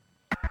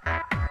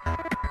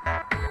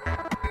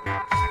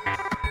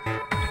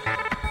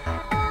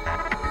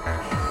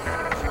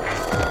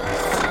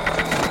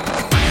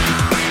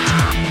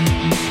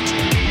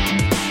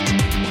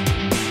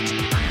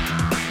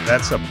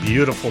That's a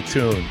beautiful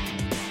tune.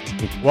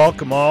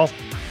 Welcome all.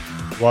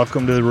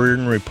 Welcome to the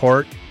Reardon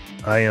Report.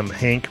 I am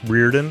Hank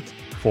Reardon,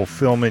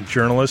 fulfillment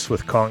journalist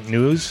with Conch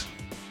News.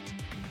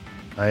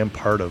 I am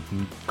part of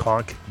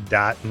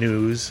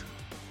Conch.News.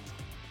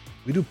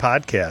 We do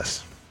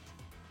podcasts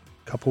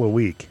a couple a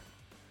week.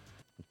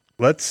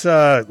 Let's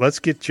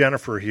get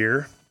Jennifer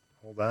here.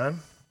 Hold on.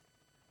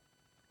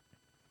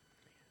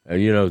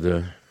 There's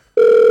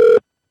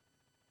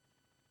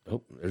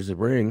a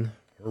ring.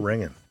 We're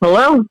ringing.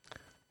 Hello.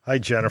 Hi,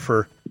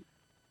 Jennifer.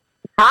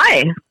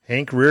 Hi.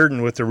 Hank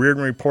Reardon with the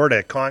Reardon Report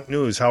at Conch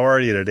News. How are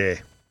you today?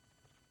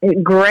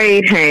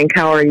 Great, Hank.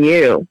 How are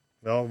you?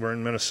 Well, we're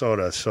in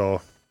Minnesota, so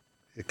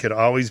it could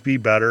always be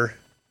better,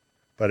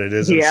 but it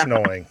isn't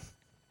snowing.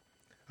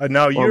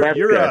 Now,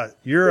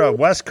 you're a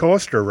West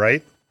Coaster,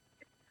 right?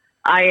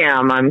 I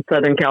am. I'm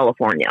Southern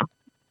California.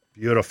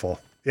 Beautiful.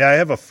 Yeah, I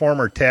have a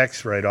former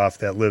tax write-off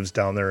that lives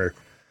down there,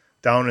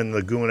 down in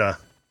Laguna.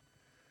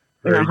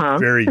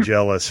 Very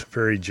jealous.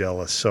 Very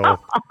jealous. So,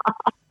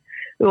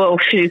 well,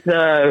 she's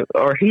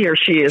or he or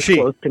she is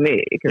close to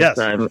me because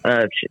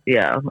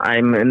yes.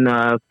 I'm in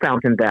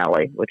Fountain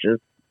Valley, which is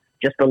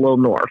just a little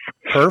north.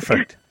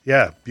 Perfect.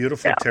 Yeah,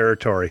 beautiful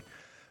territory.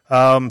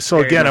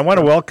 Again, I want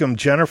to welcome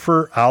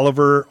Jennifer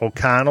Oliver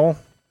O'Connell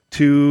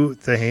to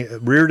the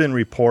Reardon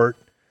Report.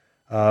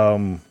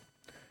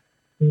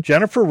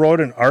 Jennifer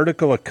wrote an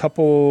article a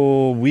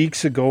couple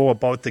weeks ago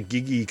about the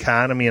gig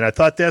economy, and I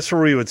thought that's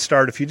where we would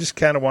start. If you just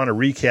kind of want to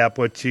recap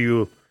what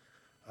you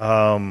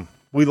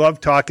we love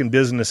talking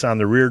business on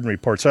the Reardon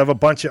Report. So I have a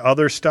bunch of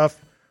other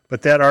stuff,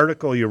 but that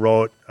article you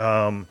wrote,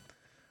 I'm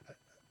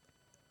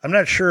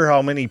not sure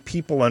how many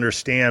people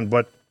understand,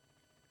 but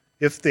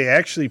if they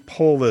actually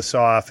pull this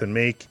off and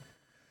make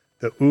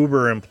the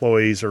Uber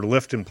employees or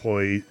Lyft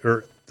employees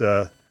or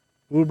the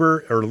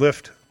Uber or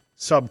Lyft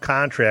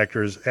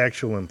subcontractors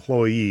actual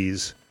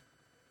employees,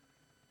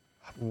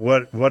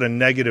 what a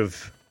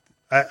negative,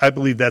 I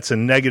believe that's a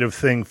negative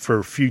thing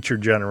for future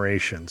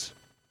generations.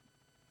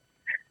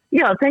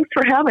 Yeah, thanks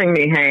for having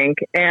me, Hank.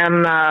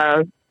 And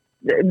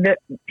the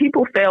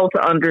people fail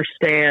to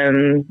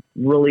understand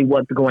really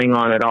what's going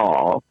on at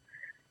all.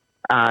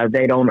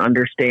 They don't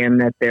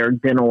understand that their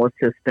dental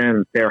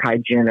assistant, their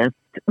hygienist,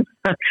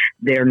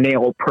 their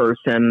nail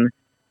person,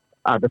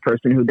 the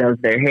person who does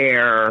their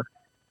hair,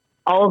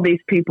 all of these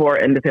people are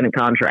independent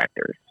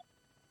contractors.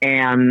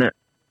 And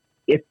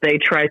if they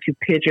try to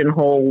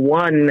pigeonhole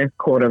one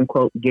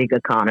quote-unquote gig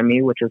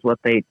economy, which is what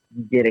they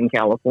did in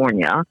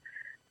California,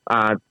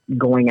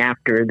 going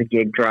after the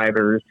gig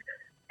drivers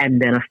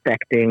and then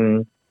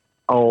affecting,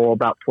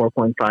 about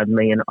 4.5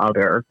 million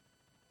other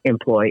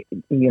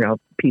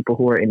people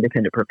who are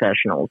independent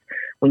professionals.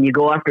 When you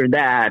go after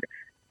that,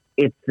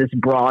 it's this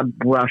broad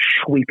brush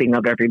sweeping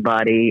of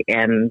everybody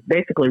and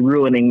basically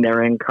ruining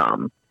their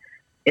income.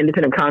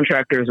 Independent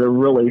contractors are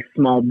really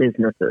small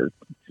businesses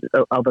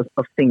of a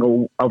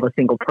single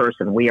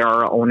person. We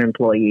are our own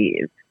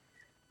employees.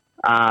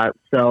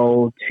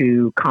 So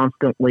to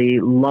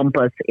constantly lump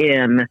us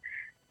in,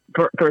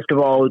 first of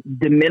all,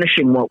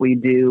 diminishing what we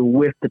do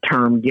with the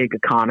term gig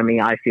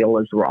economy, I feel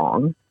is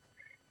wrong.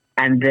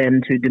 And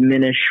then to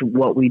diminish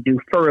what we do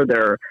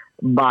further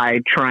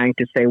by trying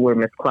to say we're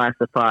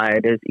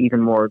misclassified is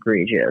even more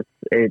egregious.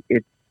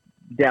 It's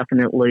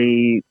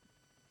definitely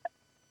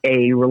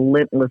a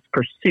relentless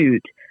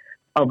pursuit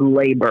of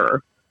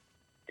labor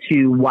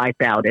to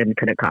wipe out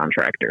independent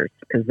contractors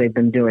because they've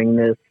been doing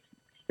this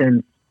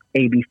since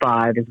AB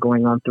 5 is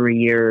going on 3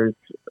 years,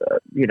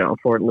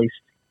 for at least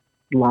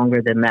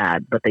longer than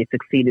that. But they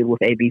succeeded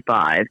with AB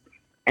 5,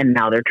 and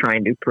now they're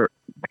trying to push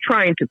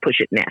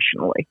it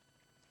nationally.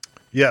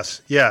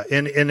 Yes, yeah,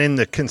 and in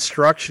the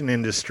construction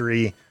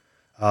industry,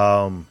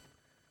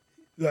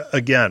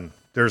 again,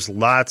 there's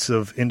lots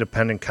of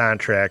independent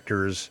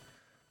contractors.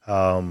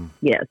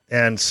 Yes.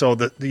 And so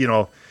that,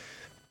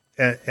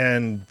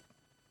 and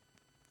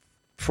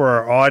for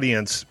our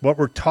audience, what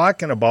we're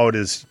talking about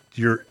is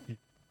your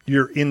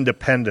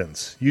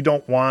independence. You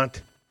don't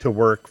want to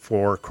work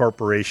for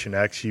Corporation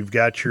X. You've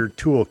got your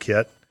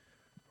toolkit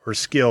or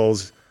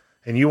skills,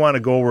 and you want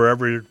to go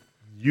wherever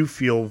you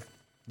feel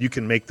you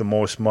can make the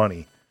most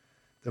money.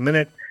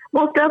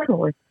 Most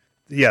definitely.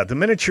 Yeah, the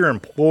minute you're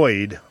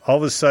employed, all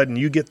of a sudden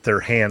you get their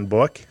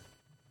handbook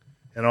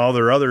and all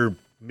their other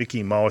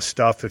Mickey Mouse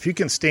stuff. If you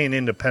can stay an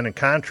independent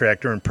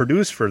contractor and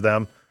produce for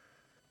them,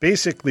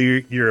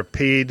 basically you're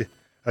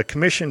a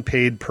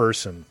commission-paid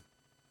person.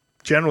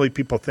 Generally,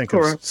 people think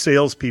of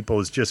salespeople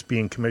as just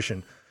being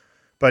commissioned.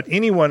 But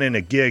anyone in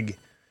a gig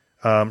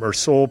or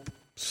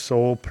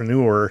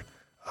solopreneur,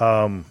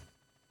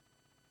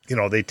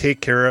 they take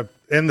care of.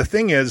 And the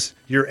thing is,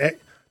 the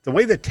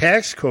way the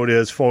tax code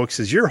is, folks,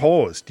 is you're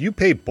hosed. You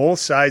pay both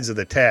sides of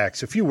the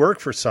tax. If you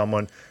work for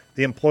someone,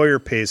 the employer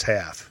pays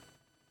half.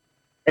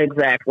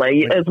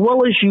 Exactly. As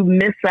well as you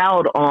miss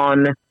out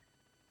on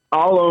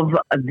all of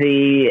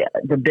the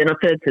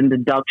benefits and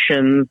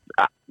deductions.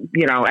 As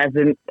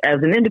an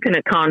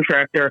independent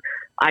contractor,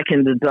 I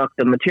can deduct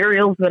the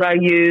materials that I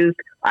used.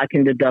 I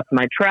can deduct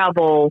my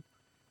travel.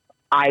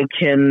 I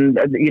can,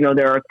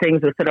 there are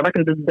things that set up. I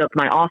can deduct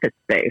my office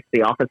space,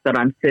 the office that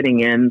I'm sitting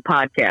in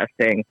I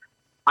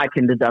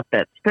can deduct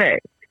that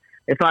space.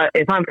 If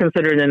I'm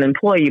considered an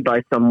employee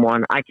by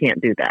someone, I can't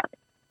do that.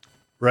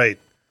 Right.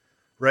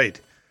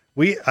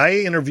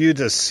 I interviewed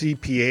a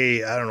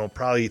CPA, I don't know,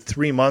 probably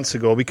 3 months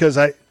ago, because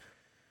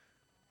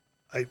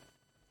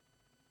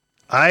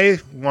I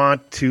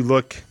want to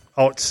look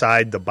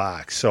outside the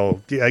box.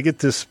 So I get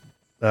this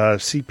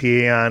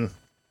CPA on,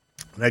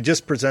 and I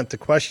just present the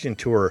question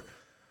to her: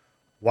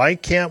 why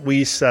can't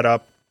we set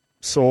up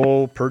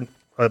Sole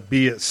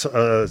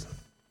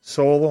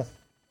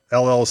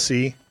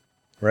LLC?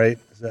 Right?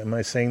 Am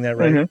I saying that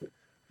right? Mm-hmm.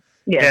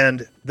 Yeah.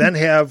 And then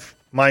have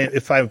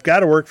if I've got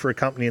to work for a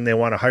company and they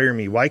want to hire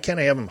me, why can't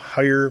I have them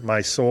hire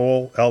my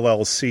Sole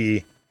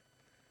LLC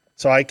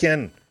so I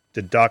can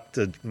deduct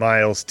the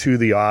miles to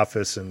the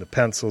office and the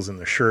pencils and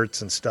the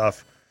shirts and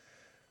stuff?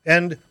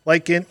 And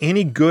like in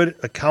any good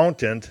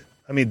accountant,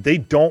 I mean, they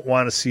don't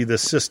want to see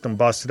this system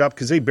busted up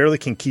because they barely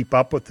can keep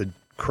up with the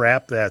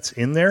crap that's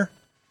in there.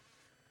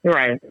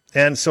 Right.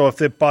 And so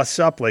if it busts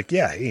up, like,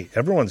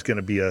 everyone's going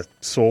to be have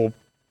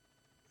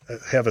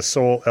a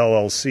Sole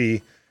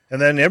LLC.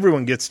 And then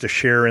everyone gets to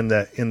share in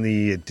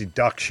the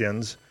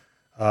deductions.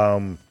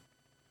 And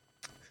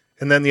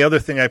then the other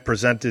thing I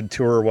presented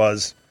to her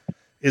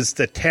is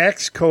the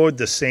tax code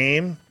the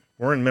same?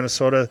 We're in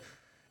Minnesota.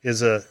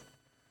 Is a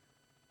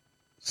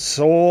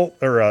sole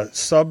or a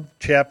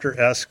subchapter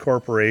S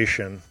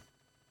corporation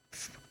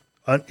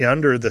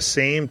under the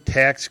same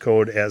tax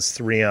code as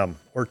 3M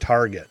or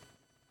Target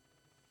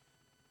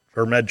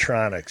or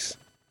Medtronics?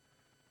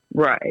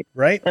 Right.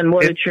 Right. And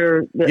what is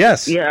your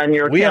yes? Yeah, and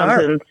your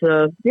accountants.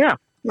 Yeah.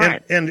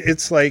 Right. And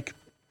it's like,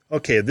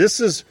 okay, this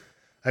is,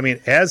 I mean,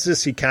 as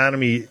this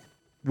economy,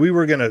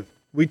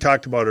 we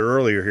talked about it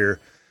earlier here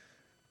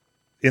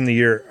in the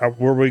year.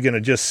 Were we going to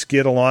just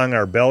skid along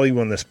our belly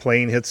when this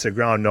plane hits the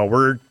ground? No,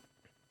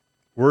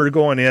 we're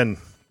going in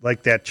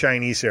like that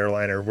Chinese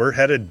airliner. We're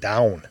headed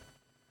down.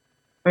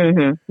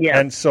 Mm-hmm. Yeah.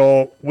 And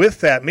so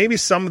with that, maybe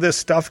some of this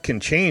stuff can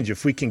change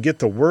if we can get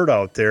the word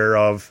out there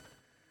of,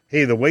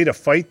 hey, the way to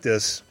fight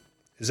this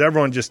is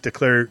everyone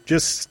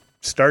just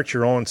start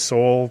your own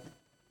Sole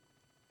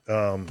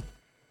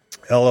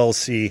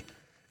LLC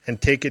and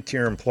take it to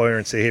your employer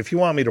and say, hey, if you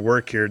want me to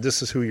work here,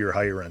 this is who you're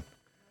hiring.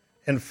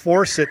 And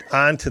force it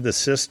onto the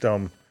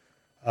system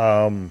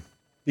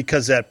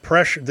because that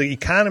pressure, the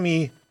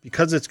economy,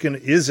 because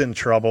is in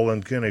trouble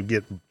and going to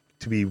get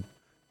to be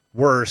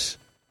worse,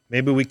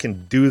 maybe we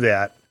can do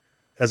that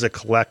as a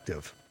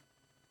collective.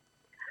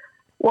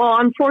 Well,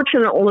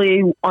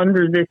 unfortunately,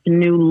 under this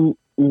new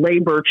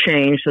labor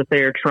change that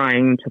they are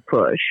trying to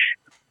push,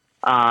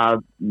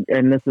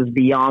 and this is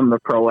beyond the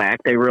PRO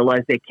Act, they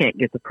realize they can't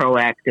get the PRO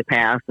Act to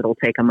pass. It'll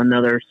take them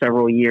another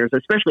several years,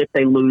 especially if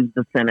they lose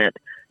the Senate.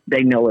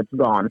 They know it's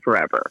gone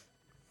forever.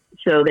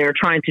 So they're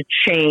trying to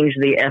change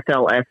the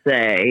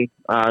FLSA,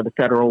 the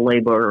Federal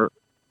Labor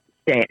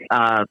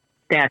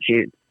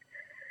Statutes,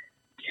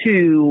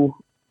 to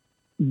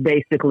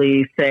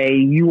basically say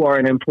you are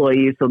an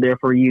employee, so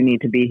therefore you need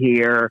to be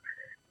here,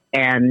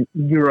 and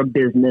you're a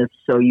business,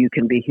 so you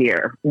can be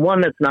here.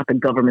 One, that's not the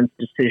government's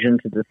decision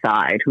to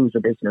decide who's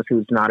a business,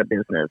 who's not a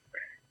business.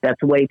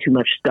 That's way too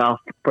much stuff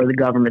for the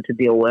government to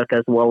deal with,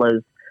 as well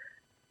as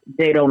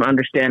they don't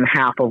understand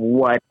half of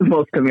what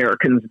most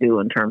Americans do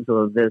in terms of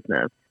a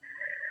business.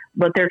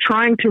 But they're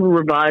trying to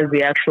revise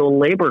the actual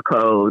labor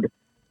code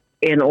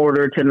in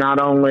order to not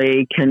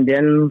only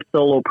condemn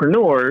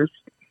solopreneurs,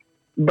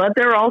 but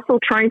they're also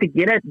trying to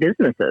get at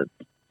businesses.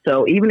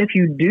 So even if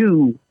you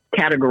do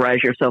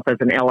categorize yourself as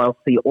an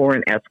LLC or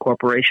an S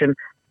corporation,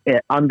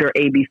 under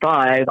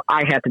AB5,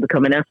 I had to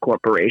become an S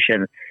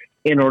corporation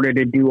in order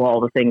to do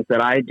all the things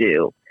that I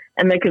do.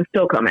 And they can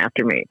still come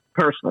after me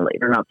personally.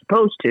 They're not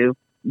supposed to,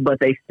 but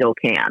they still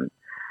can.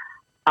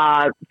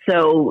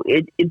 So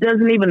it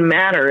doesn't even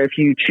matter if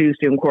you choose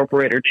to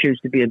incorporate or choose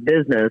to be a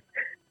business.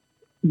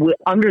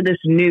 Under this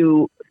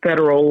new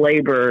federal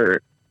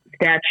labor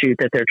statute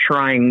that they're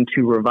trying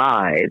to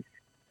revise,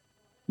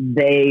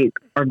 they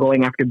are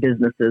going after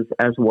businesses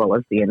as well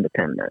as the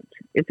independent.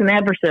 It's an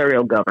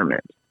adversarial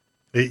government.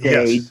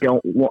 They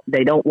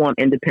don't want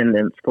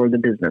independence for the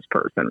business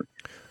person.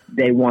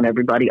 They want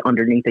everybody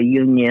underneath a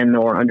union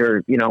or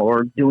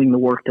or doing the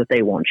work that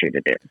they want you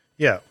to do.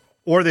 Yeah.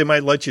 Or they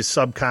might let you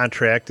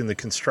subcontract in the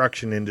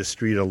construction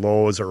industry to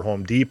Lowe's or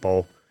Home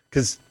Depot,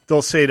 because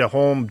they'll say to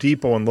Home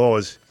Depot and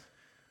Lowe's,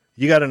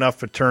 you got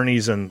enough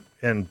attorneys and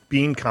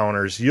bean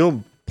counters,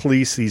 you'll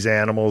police these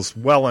animals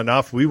well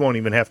enough, we won't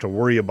even have to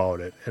worry about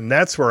it. And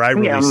that's where I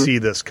really see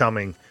this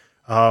coming.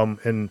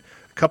 And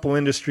a couple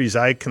industries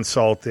I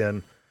consult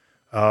in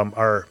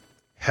are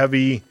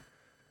heavy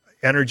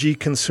energy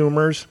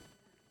consumers.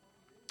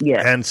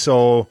 Yeah. And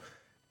so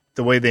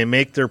the way they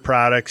make their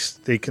products,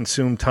 they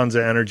consume tons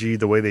of energy,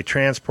 the way they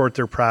transport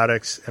their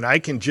products. And I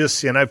can just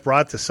see, and I've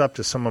brought this up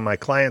to some of my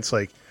clients,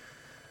 like,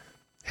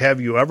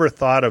 have you ever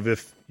thought of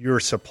if your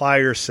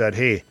supplier said,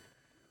 hey,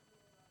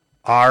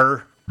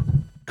 our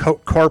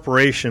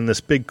corporation,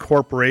 this big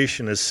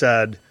corporation has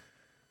said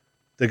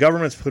the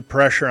government's put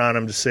pressure on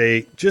them to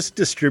say, just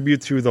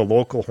distribute through the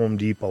local Home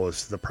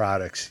Depots the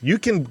products. You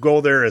can go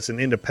there as an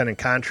independent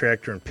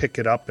contractor and pick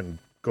it up and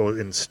go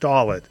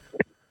install it.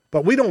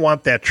 But we don't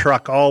want that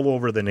truck all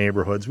over the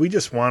neighborhoods. We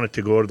just want it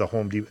to go to the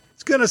Home Depot.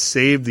 It's going to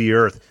save the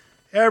earth.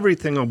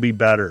 Everything will be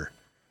better.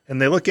 And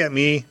they look at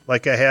me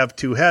like I have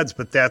two heads,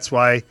 but that's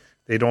why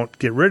they don't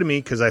get rid of me,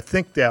 because I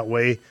think that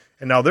way.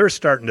 And now they're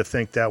starting to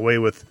think that way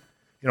with,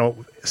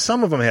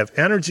 some of them have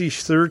energy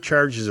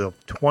surcharges of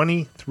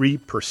 23%.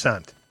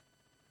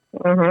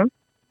 Mm-hmm.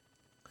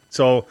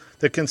 So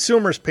the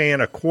consumer's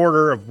paying a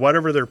quarter of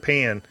whatever they're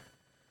paying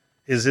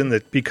is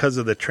because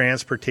of the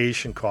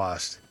transportation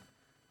cost.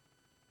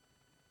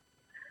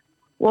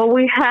 Well,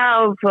 we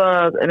have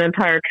an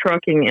entire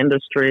trucking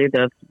industry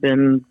that's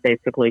been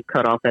basically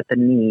cut off at the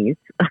knees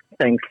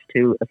thanks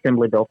to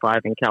Assembly Bill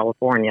 5 in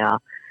California.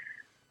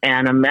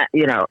 And,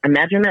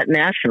 imagine that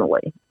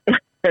nationally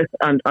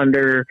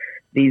under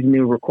these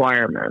new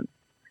requirements.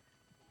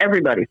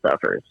 Everybody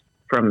suffers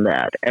from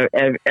that.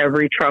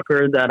 Every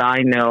trucker that I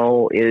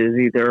know is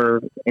either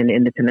an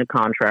independent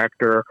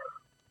contractor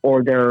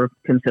or they're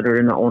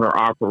considered an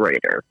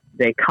owner-operator.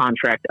 They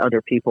contract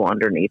other people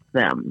underneath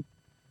them.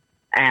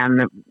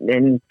 And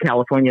in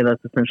California,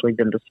 that's essentially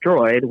been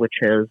destroyed, which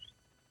has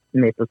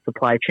made the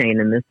supply chain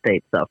in this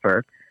state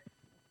suffer.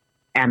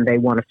 And they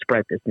want to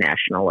spread this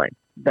nationally.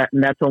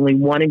 That's only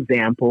one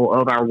example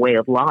of our way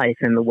of life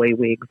and the way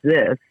we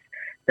exist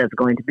that's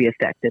going to be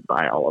affected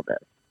by all of this.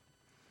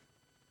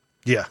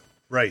 Yeah,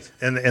 right.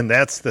 And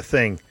that's the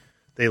thing.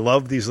 They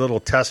love these little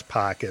test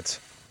pockets.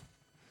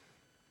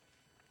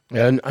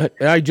 And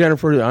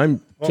Jennifer, I'm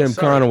Tim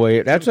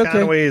Conaway. That's Tim okay.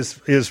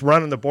 Conaway is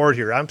running the board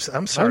here. I'm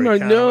sorry.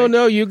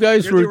 No. You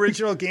guys You're were the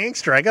original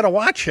gangster. I got to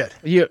watch it.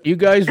 You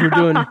guys were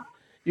doing.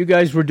 You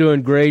guys were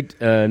doing great,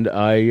 and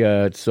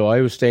so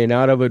I was staying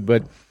out of it.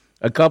 But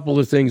a couple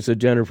of things that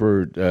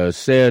Jennifer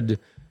said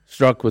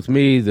struck with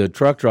me. The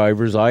truck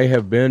drivers. I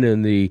have been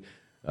in the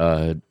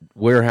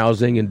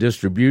warehousing and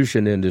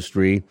distribution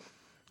industry,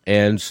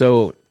 and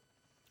so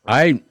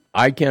I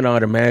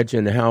cannot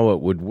imagine how it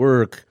would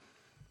work.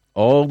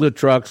 All the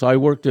trucks. I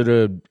worked at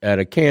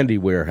a candy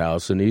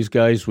warehouse, and these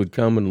guys would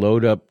come and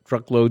load up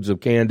truckloads of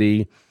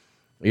candy.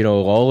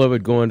 All of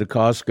it going to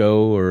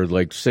Costco, or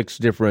like 6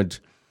 different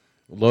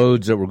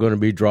loads that were going to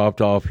be dropped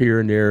off here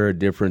and there at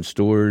different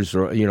stores,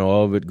 or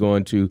all of it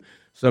going to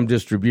some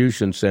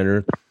distribution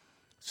center.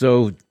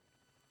 So,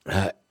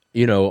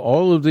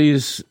 all of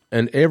these,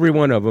 and every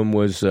one of them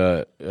was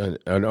an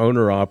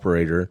owner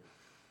operator.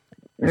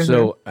 Mm-hmm.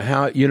 So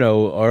how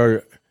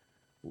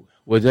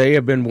would they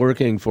have been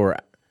working for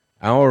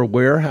our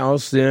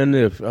warehouse then,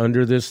 if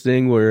under this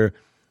thing where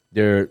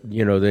they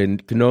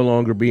can no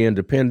longer be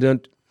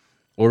independent,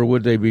 or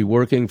would they be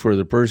working for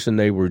the person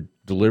they were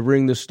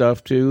delivering the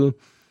stuff to?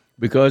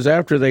 Because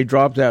after they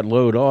dropped that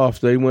load off,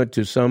 they went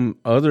to some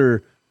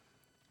other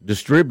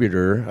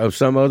distributor of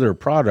some other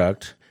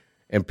product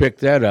and picked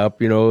that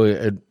up.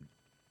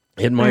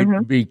 It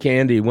might be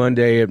candy one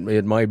day,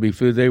 it might be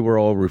food. They were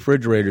all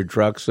refrigerated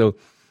trucks, so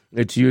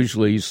it's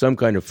usually some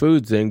kind of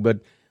food thing. But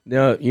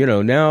now,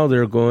 now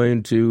they're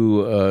going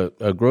to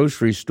a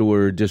grocery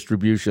store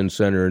distribution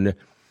center,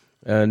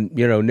 and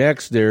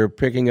next they're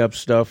picking up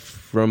stuff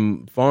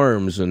from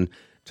farms and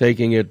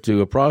taking it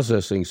to a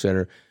processing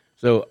center.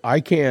 So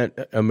I can't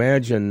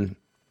imagine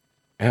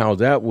how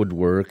that would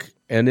work.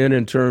 And then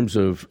in terms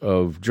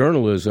of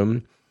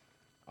journalism,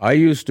 I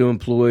used to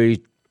employ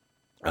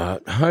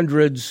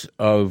hundreds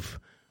of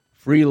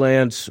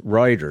freelance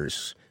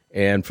writers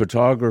and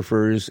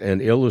photographers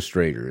and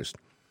illustrators.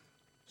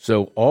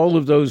 So all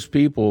of those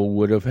people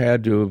would have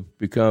had to have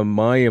become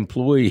my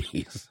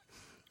employees.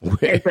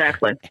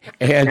 Exactly.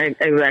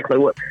 Exactly.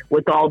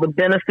 With all the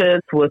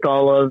benefits, with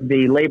all of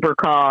the labor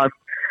costs.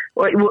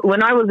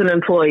 When I was an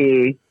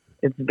employee,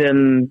 it's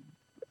been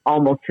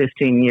almost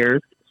 15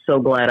 years. So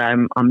glad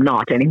I'm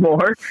not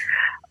anymore.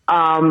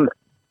 And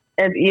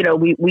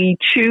we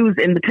choose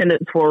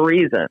independence for a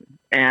reason,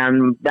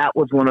 and that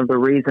was one of the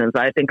reasons.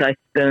 I think I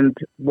spent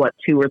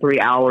 2 or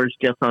 3 hours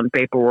just on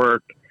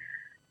paperwork,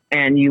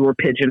 and you were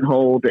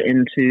pigeonholed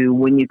into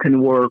when you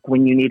can work,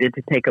 when you needed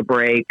to take a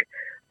break,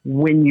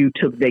 when you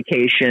took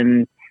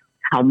vacation,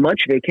 how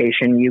much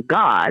vacation you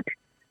got.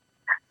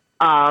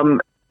 There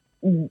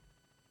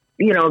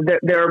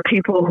are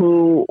people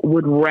who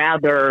would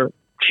rather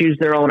choose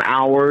their own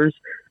hours,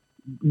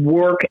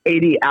 work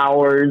 80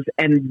 hours,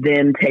 and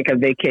then take a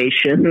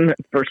vacation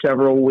for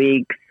several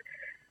weeks.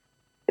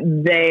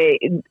 They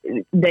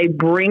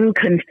bring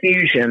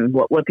confusion.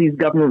 What these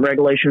government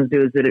regulations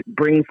do is that it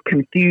brings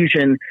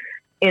confusion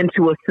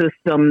into a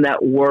system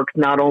that works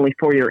not only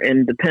for your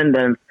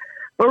independence,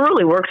 but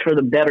really works for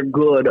the better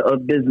good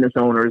of business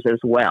owners as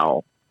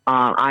well.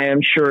 I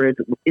am sure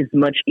it's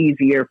much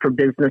easier for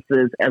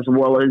businesses as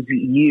well as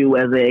you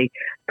as a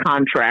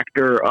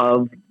contractor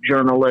of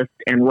journalists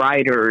and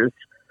writers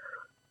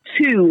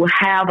to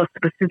have a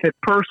specific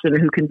person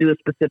who can do a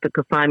specific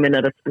assignment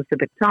at a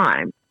specific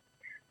time,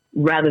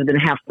 rather than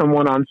have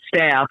someone on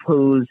staff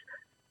who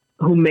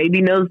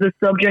maybe knows this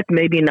subject,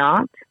 maybe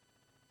not.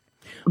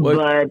 Well,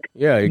 but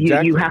yeah,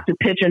 exactly. you have to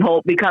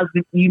pigeonhole because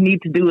you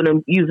need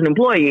to use an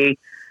employee.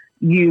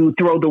 You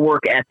throw the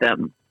work at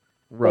them,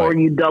 Right. or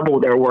you double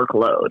their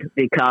workload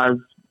because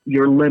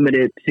you're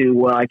limited to,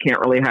 well, I can't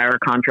really hire a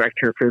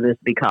contractor for this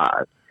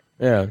because.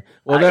 Yeah.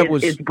 Well,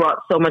 it's brought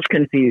so much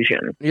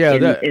confusion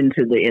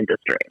into the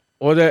industry.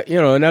 Well,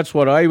 and that's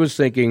what I was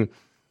thinking.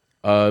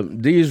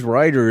 These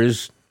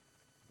writers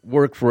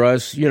work for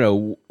us.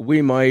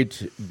 We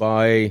might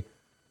buy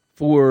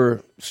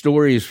 4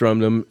 stories from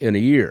them in a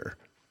year.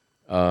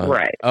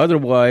 Right.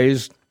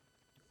 Otherwise,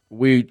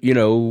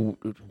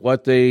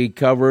 what they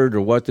covered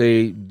or what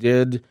they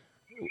did,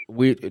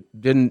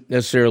 it didn't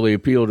necessarily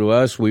appeal to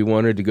us. We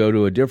wanted to go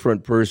to a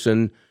different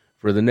person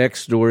for the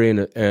next story and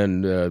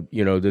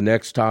the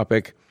next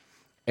topic.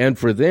 And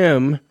for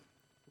them,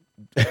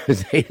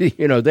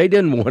 they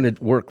didn't want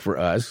to work for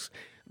us.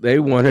 They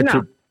wanted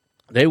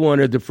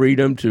the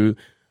freedom to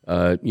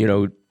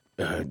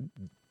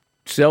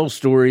sell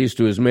stories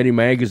to as many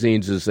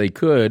magazines as they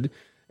could.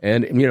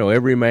 And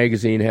every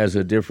magazine has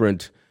a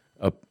different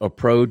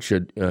approach, a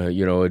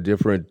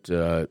different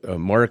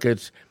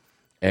market,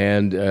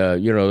 and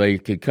they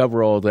could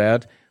cover all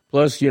that.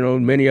 Plus,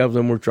 many of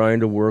them were trying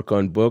to work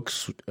on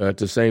books at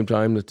the same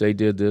time that they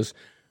did this.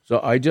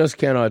 So I just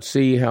cannot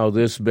see how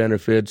this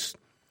benefits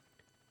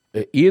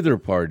either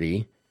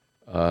party.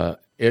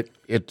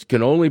 It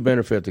can only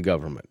benefit the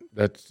government.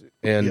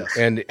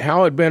 And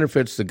how it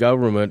benefits the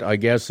government, I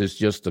guess, is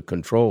just the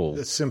control,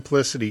 the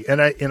simplicity. And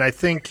I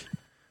think,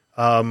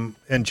 and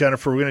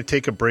Jennifer, we're going to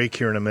take a break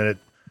here in a minute.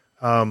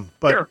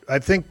 But sure. I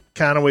think,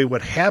 Conaway,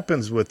 what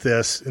happens with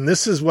this, and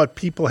this is what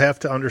people have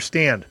to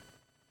understand.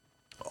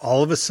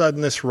 All of a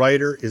sudden, this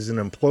writer is an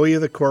employee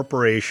of the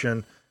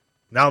corporation.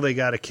 Now they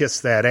got to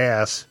kiss that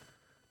ass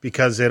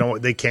because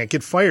they can't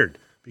get fired,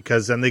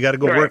 because then they got to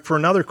go work for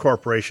another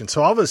corporation.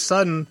 So all of a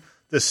sudden,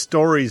 the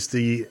stories,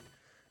 the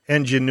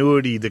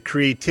ingenuity, the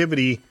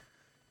creativity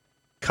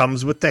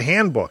comes with the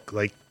handbook.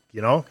 Like,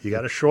 you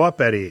got to show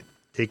up at 8,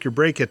 take your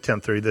break at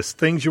 10:30. This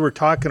things you were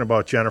talking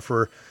about,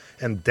 Jennifer,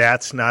 and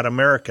that's not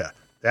America.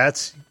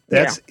 That's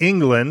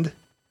England.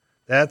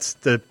 That's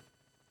the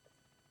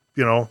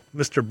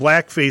Mr.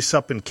 Blackface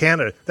up in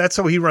Canada. That's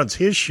how he runs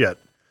his shit.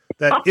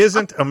 That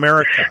isn't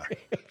America.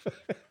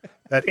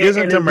 That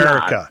isn't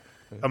America.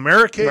 Not.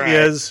 America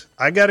is,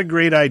 I got a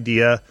great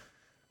idea.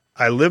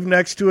 I live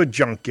next to a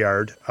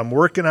junkyard. I'm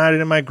working on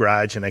it in my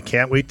garage, and I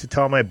can't wait to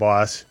tell my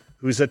boss,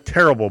 who's a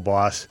terrible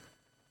boss,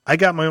 I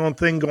got my own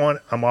thing going.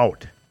 I'm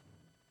out.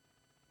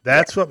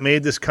 That's what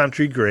made this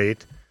country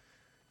great.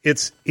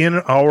 It's in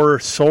our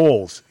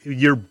souls.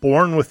 You're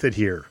born with it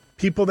here.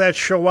 People that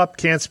show up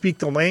can't speak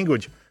the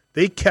language.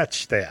 They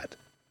catch that.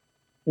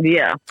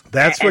 Yeah.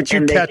 That's what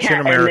you catch in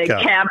America.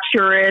 And they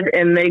capture it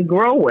and they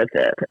grow with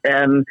it.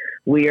 And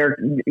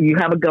you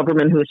have a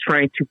government who's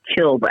trying to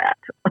kill that.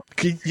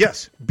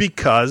 Yes,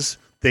 because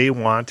they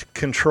want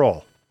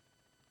control.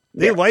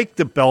 They like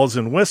the bells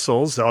and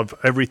whistles of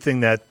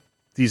everything that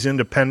these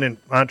independent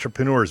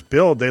entrepreneurs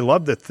build. They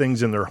love the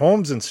things in their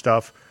homes and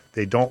stuff.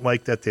 They don't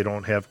like that they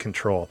don't have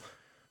control.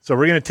 So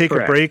we're going to take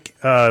a break.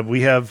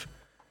 We have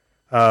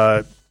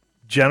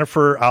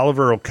Jennifer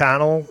Oliver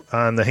O'Connell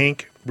on the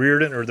Hank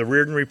Rearden or the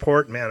Rearden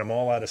Report. Man, I'm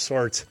all out of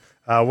sorts.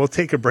 We'll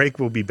take a break.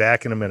 We'll be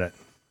back in a minute.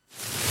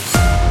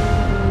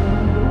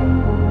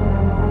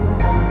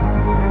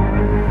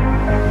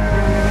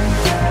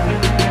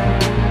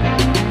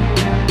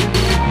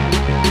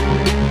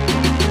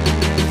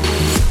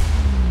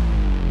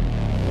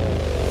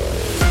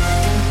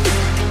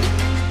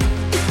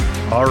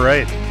 All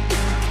right.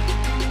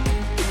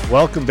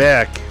 Welcome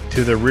back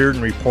to the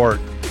Rearden Report.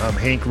 I'm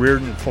Hank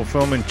Rearden,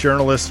 fulfillment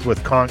journalist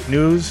with Conch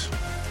News.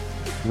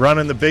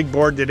 Running the big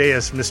board today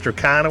is Mr.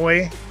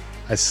 Conaway.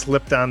 I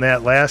slipped on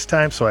that last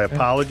time, so I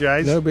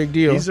apologize. No big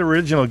deal. He's the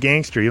original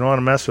gangster. You don't want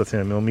to mess with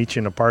him. He'll meet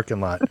you in a parking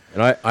lot.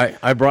 And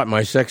I brought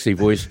my sexy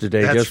voice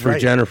today just for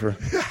Jennifer.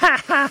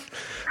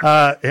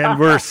 And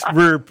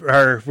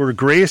we're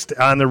graced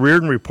on the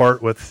Rearden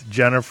Report with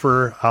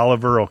Jennifer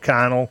Oliver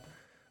O'Connell.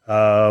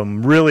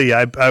 Really,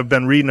 I've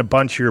been reading a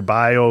bunch of your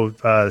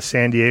bio.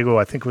 San Diego,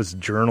 I think it was a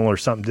Journal or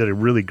something, did a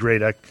really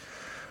great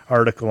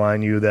article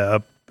on you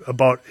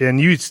and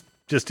you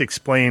just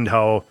explained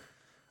how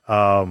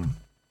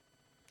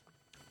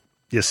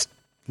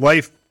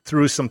life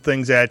threw some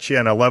things at you,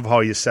 and I love how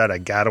you said, I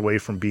got away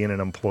from being an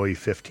employee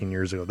 15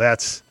 years ago.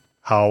 That's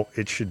how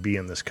it should be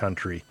in this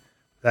country.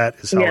 That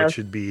is how it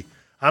should be.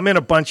 I'm in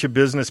a bunch of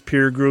business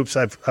peer groups.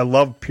 I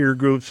love peer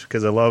groups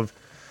because I love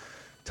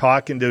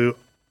talking to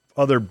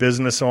other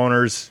business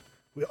owners.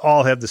 We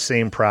all have the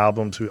same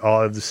problems. We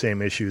all have the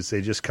same issues.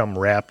 They just come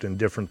wrapped in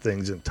different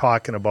things, and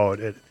talking about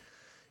it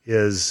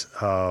is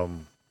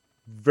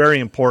very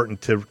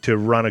important to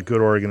run a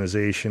good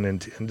organization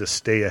and to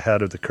stay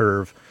ahead of the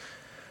curve.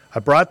 I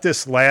brought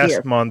this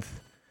last month.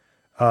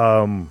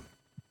 I'm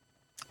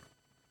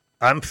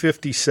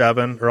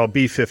 57, or I'll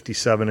be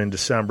 57 in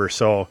December.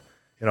 So,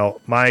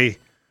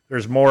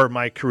 there's more of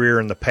my career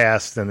in the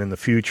past than in the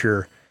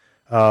future.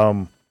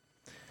 And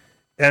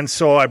And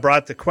so I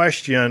brought the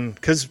question,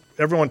 because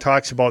everyone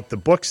talks about the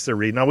books they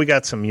read. Now, we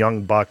got some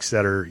young bucks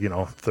that are,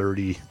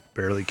 30,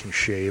 barely can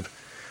shave.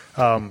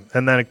 And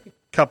then a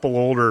couple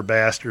older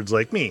bastards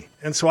like me.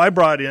 And so I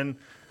brought in,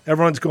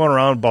 everyone's going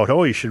around about,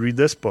 oh, you should read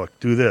this book,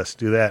 do this,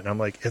 do that. And I'm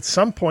like, at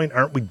some point,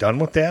 aren't we done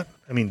with that?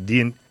 I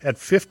mean, at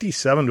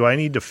 57, do I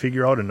need to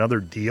figure out another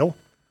deal?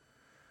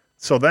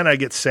 So then I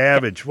get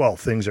savage. Well,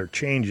 things are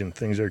changing,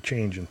 things are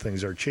changing,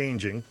 things are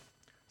changing.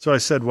 So I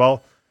said,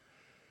 well,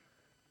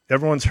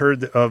 everyone's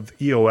heard of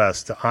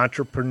EOS, the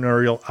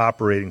Entrepreneurial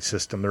Operating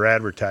System. They're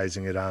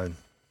advertising it on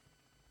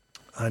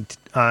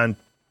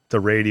the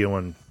radio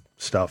and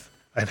stuff.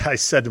 And I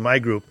said to my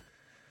group,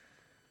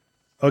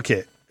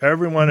 okay,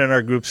 everyone in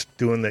our group's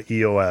doing the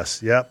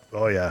EOS. Yep.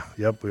 Oh, yeah.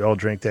 Yep. We all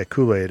drink that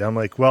Kool-Aid. I'm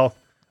like, well,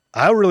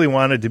 I really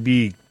wanted to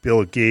be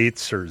Bill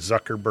Gates or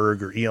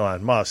Zuckerberg or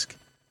Elon Musk.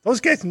 Those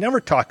guys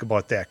never talk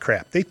about that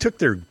crap. They took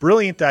their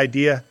brilliant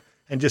idea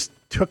and just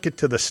took it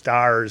to the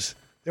stars.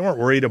 They weren't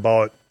worried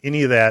about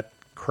any of that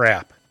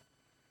crap.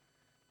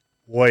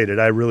 Boy, did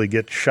I really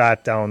get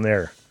shot down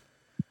there.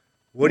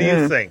 What do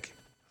you think?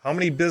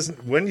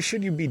 When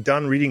should you be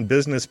done reading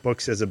business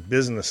books as a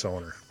business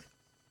owner?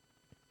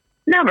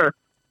 Never.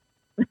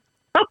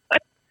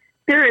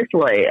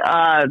 Seriously,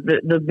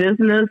 the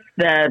business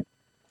that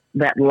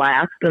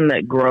lasts and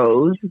that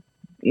grows,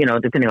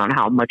 depending on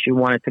how much you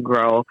want it to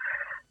grow,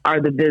 are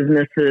the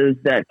businesses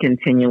that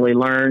continually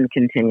learn,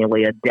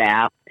 continually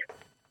adapt,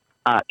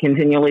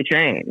 continually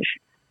change.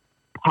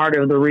 Part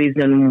of the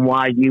reason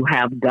why you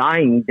have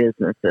dying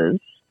businesses,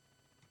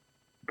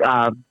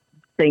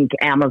 think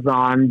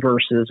Amazon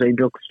versus a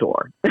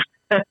bookstore,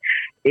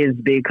 is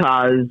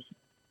because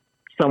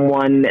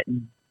someone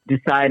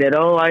decided,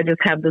 oh, I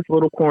just have this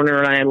little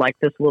corner and I like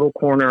this little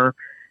corner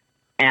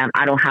and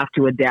I don't have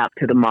to adapt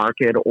to the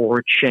market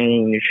or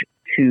change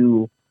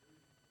to,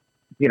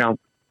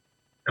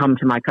 come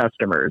to my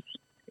customers,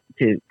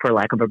 for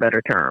lack of a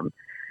better term.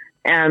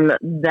 And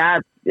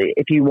that,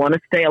 if you want to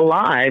stay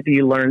alive,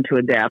 you learn to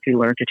adapt, you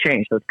learn to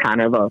change. That's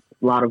kind of a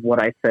lot of what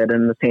I said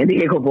in the San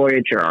Diego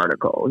Voyager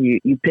article.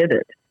 You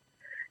pivot.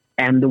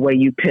 And the way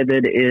you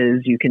pivot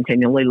is you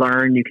continually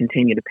learn, you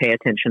continue to pay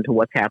attention to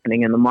what's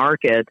happening in the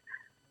market.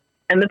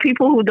 And the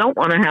people who don't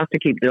want to have to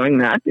keep doing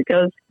that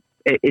because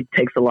it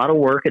takes a lot of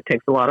work, it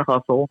takes a lot of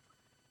hustle.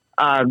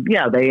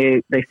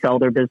 They sell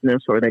their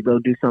business or they go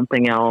do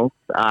something else.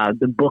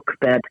 The book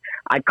that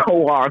I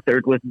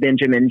co-authored with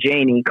Benjamin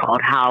Janey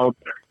called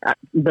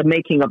The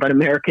Making of an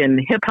American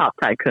Hip Hop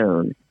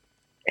Tycoon.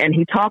 And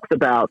he talks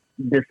about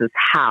this is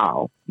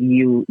how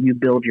you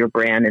build your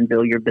brand and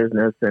build your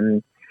business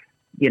and,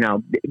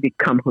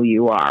 become who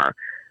you are.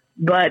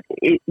 But,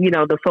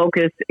 the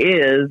focus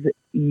is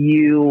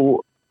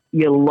you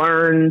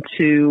learn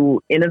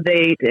to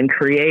innovate and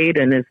create.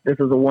 And this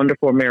is a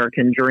wonderful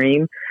American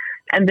dream.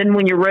 And then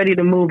when you're ready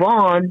to move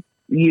on,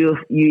 you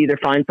either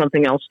find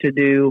something else to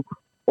do,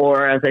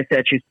 or as I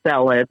said, you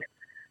sell it,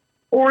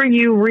 or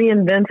you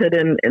reinvent it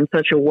in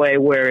such a way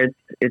where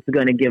it's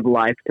going to give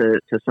life to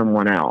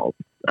someone else.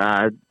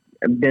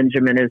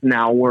 Benjamin is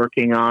now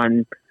working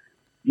on,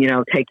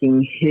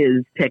 taking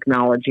his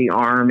technology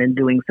arm and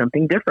doing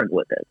something different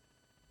with it.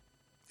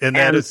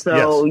 And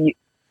so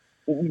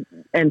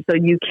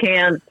you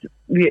can't,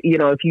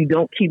 if you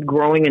don't keep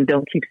growing and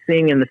don't keep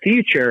seeing in the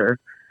future,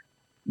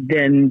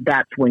 then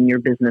that's when your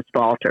business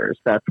falters.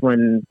 That's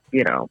when,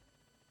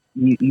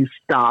 you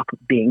stop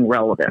being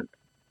relevant.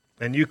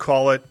 And you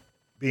call it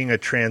being a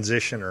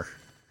transitioner.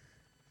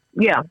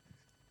 Yeah.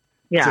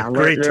 Yeah.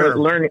 Great term.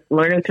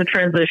 Learning to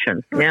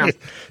transition. Yeah.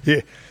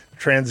 Yeah.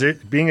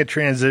 Being a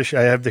transition,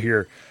 I have to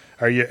hear,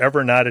 are you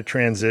ever not a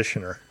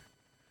transitioner?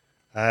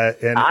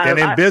 And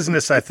in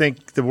business, I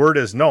think the word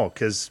is no,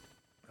 because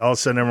all of a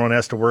sudden everyone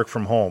has to work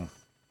from home.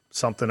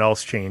 Something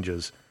else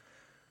changes.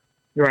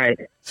 Right.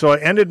 So I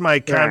ended my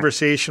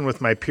conversation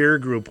with my peer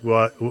group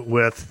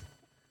with,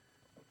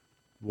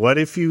 what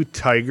if you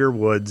Tiger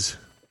Woods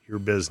your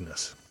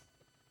business?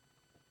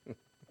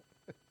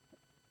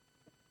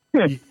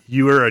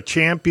 You are a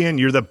champion.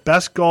 You're the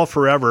best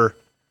golfer ever.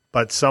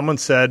 But someone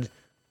said,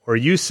 or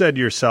you said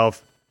to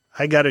yourself,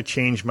 I got to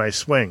change my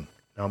swing.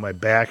 Now my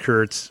back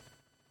hurts.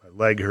 My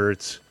leg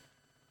hurts.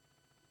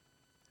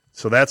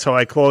 So that's how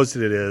I closed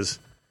it is,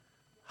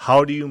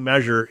 how do you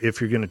measure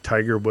if you're going to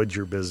Tiger Woods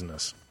your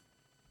business?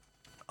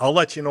 I'll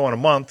let you know in a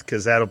month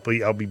because I'll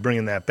be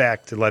bringing that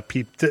back to let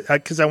people,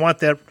 because I want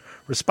that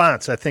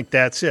response. I think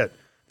that's it.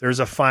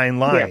 There's a fine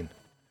line.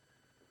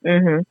 Yeah.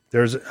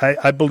 Mm-hmm.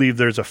 I believe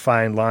there's a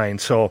fine line.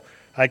 So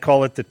I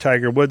call it the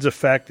Tiger Woods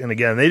effect. And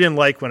again, they didn't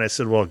like when I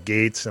said, well,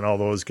 Gates and all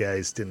those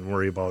guys didn't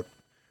worry about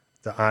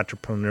the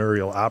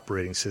entrepreneurial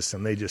operating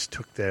system. They just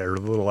took their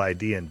little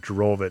idea and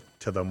drove it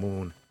to the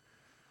moon.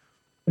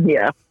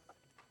 Yeah.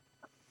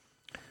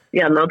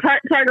 Yeah, no,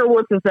 Tiger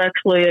Woods is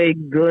actually a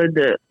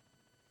good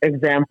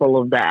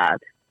example of that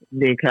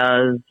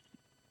because,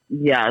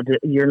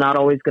 you're not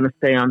always going to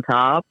stay on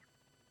top.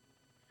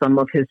 Some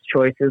of his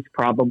choices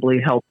probably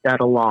helped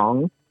that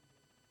along.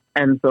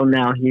 And so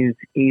now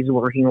he's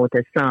working with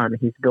his son.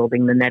 He's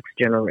building the next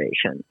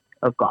generation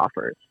of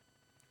golfers.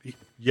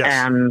 Yes.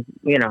 And,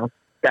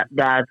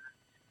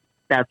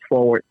 that's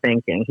forward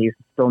thinking. He's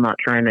still not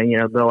trying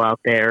to, go out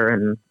there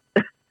and,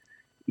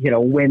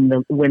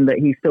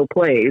 he still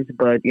plays,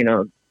 but,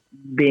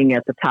 being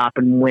at the top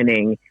and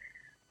winning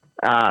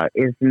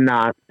is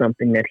not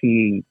something that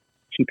he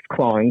keeps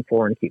clawing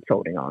for and keeps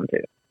holding on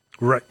to.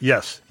 Right.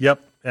 Yes.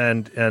 Yep.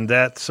 And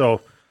that's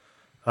so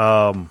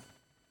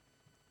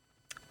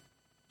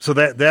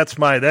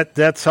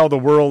that's how the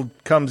world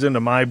comes into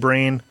my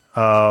brain.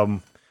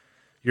 Your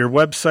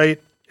website,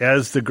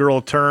 As the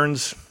Girl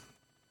Turns,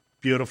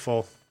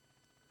 beautiful.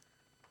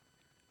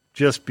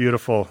 Just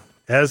beautiful.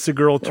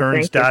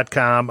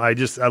 AsTheGirlTurns.com. I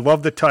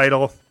love the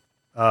title.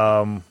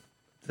 I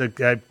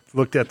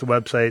looked at the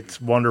website.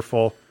 It's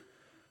wonderful.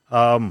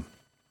 I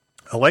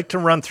like to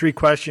run 3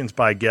 questions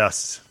by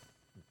guests.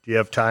 Do you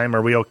have time?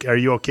 Are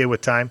you okay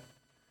with time?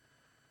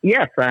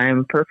 Yes,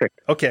 I'm perfect.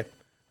 Okay.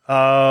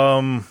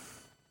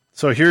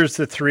 So here's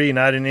the 3,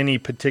 not in any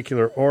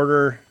particular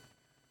order.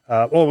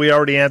 We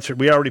already answered.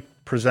 We already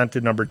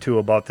presented number 2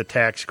 about the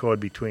tax code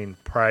between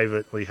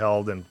privately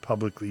held and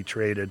publicly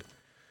traded.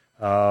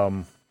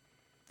 That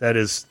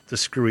is the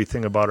screwy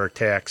thing about our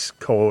tax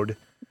code.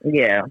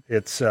 Yeah.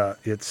 It's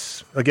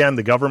again,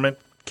 the government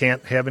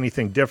can't have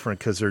anything different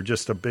because they're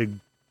just a big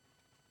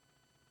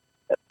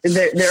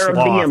They're a sloth.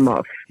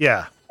 behemoth.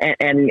 Yeah.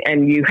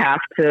 And you have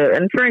to,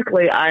 and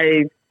frankly,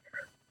 I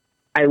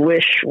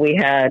wish we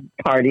had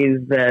a party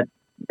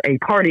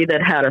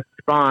that had a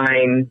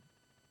spine.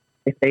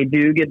 If they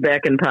do get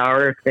back in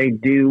power, if they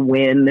do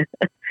win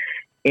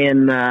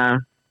in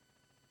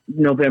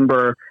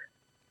November,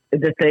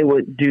 that they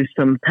would do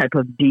some type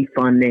of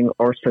defunding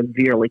or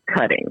severely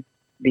cutting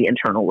the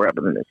Internal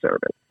Revenue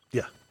Service.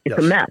 Yeah. It's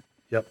a mess.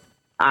 Yep.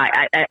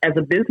 I as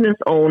a business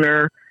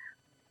owner,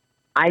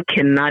 I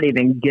cannot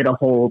even get a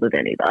hold of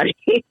anybody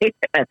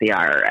at the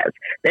IRS.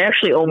 They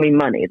actually owe me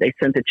money. They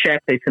sent a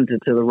check. They sent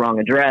it to the wrong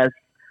address.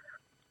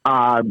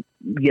 I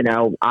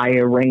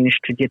arranged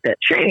to get that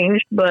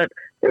changed, but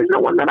there's no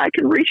one that I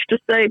can reach to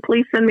say,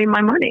 please send me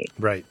my money.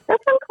 Right.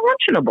 That's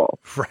unconscionable.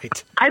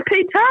 Right. I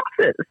pay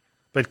taxes.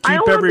 But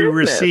keep every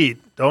receipt.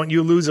 Don't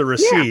you lose a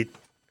receipt.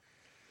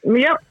 Yeah.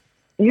 Yep.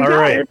 You All got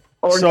right. it.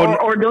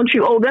 Or don't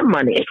you owe them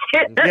money?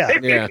 Yeah,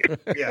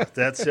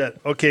 that's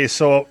it. Okay,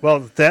 so,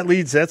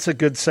 that's a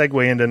good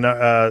segue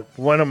into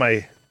one of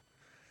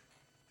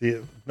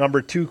the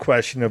number 2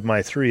 question of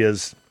my 3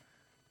 is,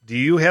 do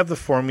you have the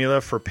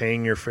formula for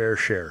paying your fair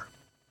share?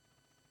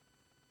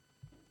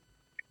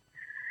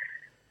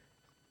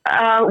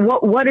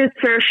 What is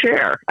fair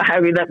share? I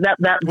mean,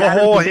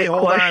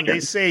 Hold on.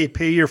 They say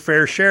pay your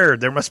fair share.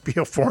 There must be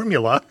a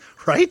formula,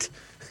 right?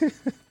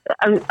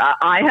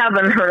 I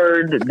haven't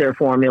heard their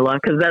formula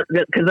because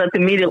that's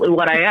immediately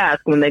what I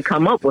ask when they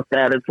come up with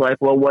that. It's like,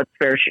 well, what's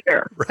fair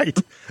share? Right.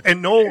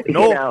 And no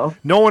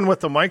one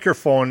with a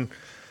microphone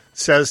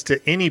says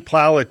to any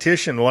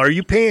politician, well, are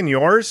you paying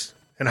yours?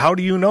 And how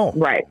do you know?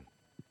 Right.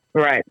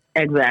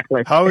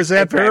 Exactly. How is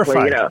that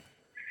verified?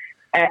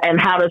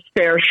 And how does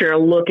fair share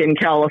look in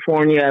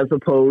California as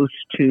opposed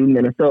to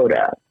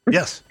Minnesota?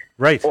 Yes.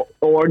 Right.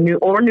 or New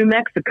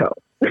Mexico.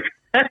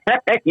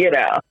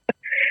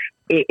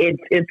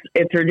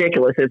 It's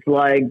ridiculous. It's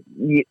like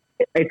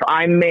if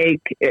I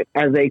make,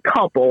 as a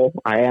couple,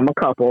 I am a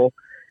couple,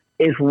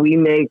 if we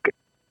make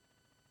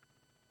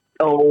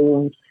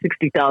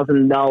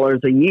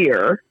 $60,000 a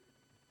year,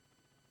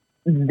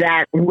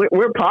 that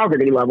we're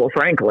poverty level,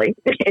 frankly,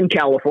 in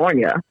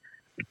California.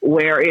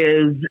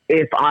 Whereas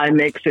if I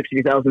make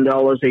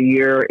 $60,000 a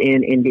year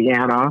in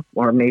Indiana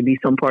or maybe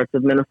some parts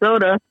of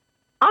Minnesota,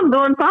 I'm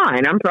doing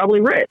fine. I'm probably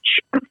rich.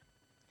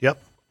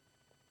 Yep.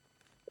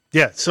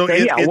 Yeah. So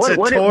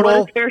what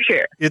is fair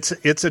share?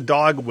 It's a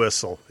dog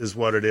whistle, is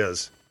what it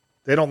is.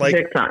 They don't like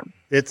big time.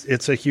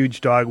 It's a huge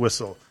dog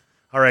whistle.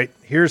 All right.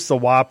 Here's the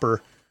whopper.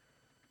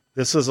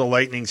 This was a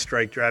lightning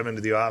strike driving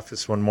to the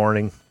office one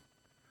morning.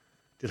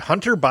 Did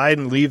Hunter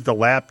Biden leave the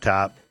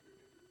laptop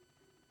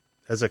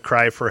as a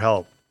cry for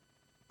help?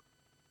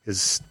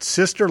 His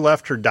sister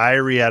left her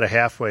diary at a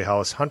halfway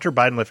house. Hunter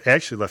Biden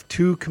left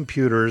 2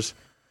 computers.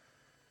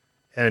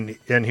 And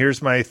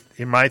here's my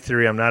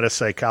theory. I'm not a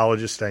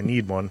psychologist. I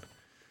need one.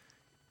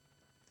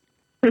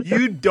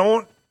 You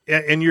don't,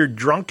 in your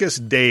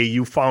drunkest day,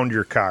 you found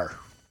your car.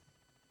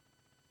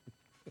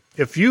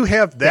 If you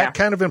have that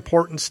kind of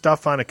important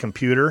stuff on a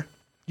computer,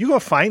 you go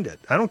find it.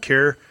 I don't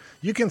care.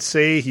 You can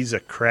say he's a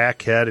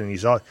crackhead and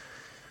he's all.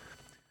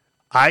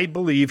 I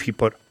believe he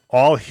put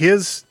all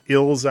his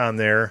ills on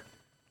there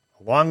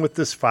along with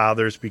his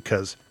father's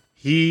because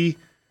he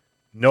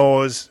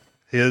knows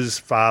his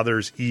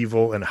father's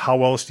evil, and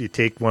how else do you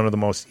take one of the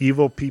most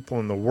evil people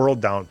in the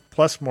world down,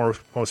 plus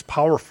most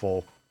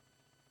powerful,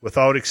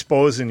 without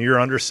exposing your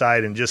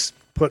underside and just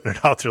putting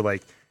it out there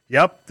like,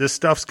 yep, this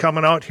stuff's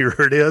coming out, here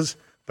it is.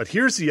 But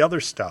here's the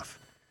other stuff.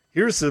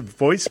 Here's the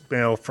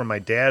voicemail from my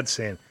dad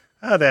saying,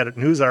 that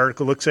news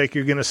article looks like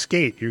you're going to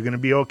skate. You're going to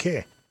be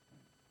okay.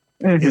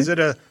 Mm-hmm. Is it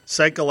a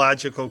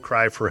psychological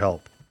cry for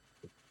help?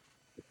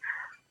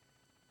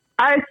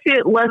 I see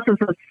it less as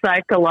a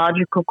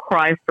psychological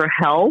cry for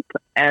help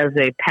as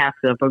a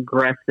passive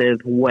aggressive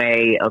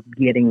way of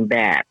getting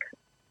back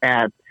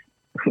at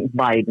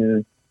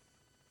Biden,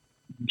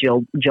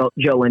 Joe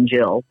and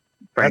Jill,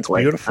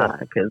 frankly. That's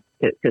beautiful.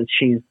 Because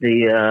she's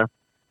the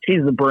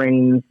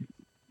brains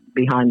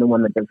behind the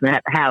one that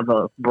doesn't have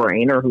a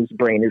brain or whose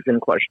brain is in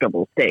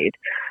questionable state.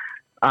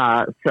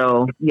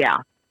 So yeah,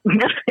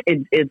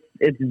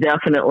 it's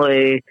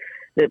definitely,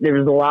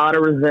 there's a lot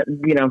of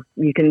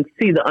you can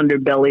see the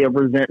underbelly of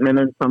resentment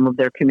in some of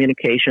their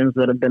communications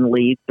that have been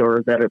leaked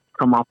or that have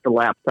come off the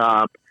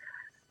laptop.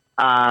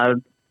 I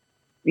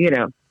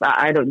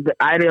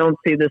don't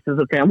see this as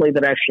a family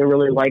that actually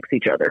really likes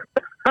each other.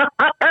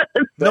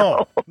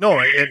 No,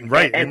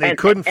 and they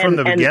couldn't from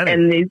the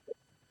beginning.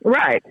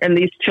 And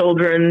these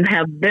children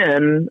have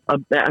been.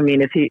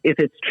 If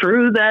it's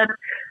true that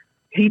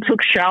he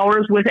took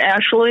showers with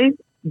Ashley,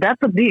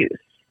 that's abuse.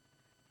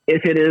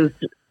 If it is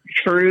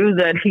true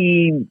that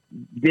he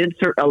did,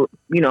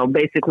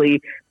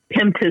 basically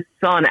pimped his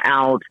son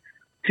out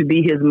to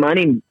be his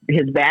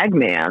bag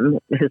man,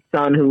 his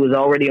son who was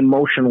already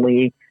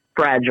emotionally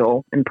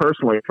fragile and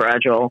personally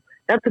fragile,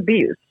 that's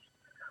abuse.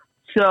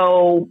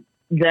 So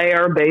they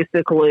are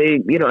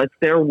basically, it's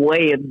their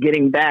way of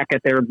getting back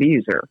at their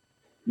abuser.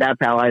 That's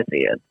how I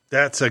see it.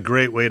 That's a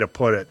great way to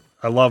put it.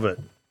 I love it.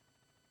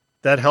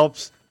 That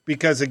helps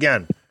because,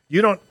 again,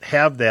 you don't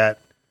have that.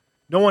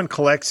 No one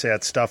collects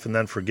that stuff and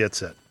then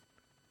forgets it.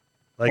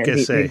 Like I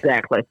say,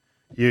 exactly.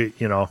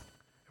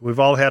 We've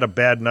all had a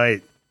bad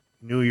night,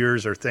 New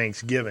Year's or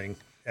Thanksgiving,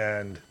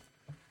 and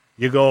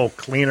you go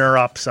clean her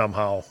up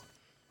somehow.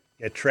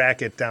 You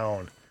track it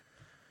down.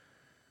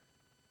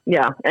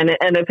 Yeah, and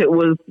if it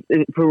was,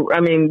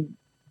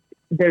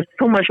 there's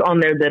so much on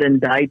there that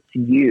indicts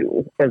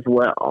you as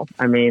well.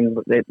 I mean,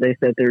 they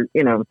said there,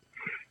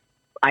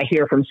 I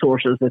hear from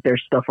sources that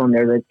there's stuff on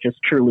there that's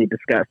just truly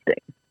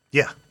disgusting.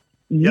 Yeah.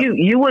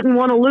 You wouldn't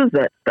want to lose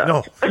that stuff.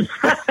 No.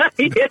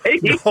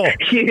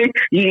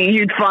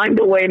 You'd find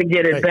a way to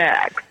get it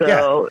back.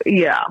 So,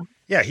 yeah.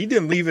 Yeah, he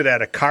didn't leave it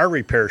at a car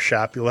repair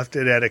shop. He left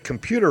it at a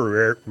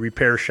computer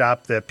repair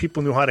shop that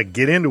people knew how to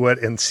get into it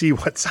and see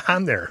what's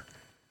on there.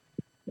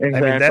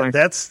 Exactly. I mean,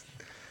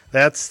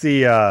 that's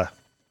the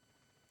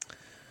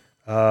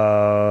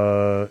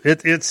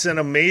it's an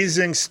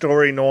amazing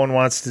story. No one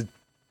wants to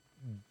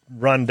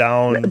run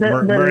down.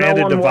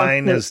 Miranda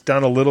Devine has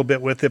done a little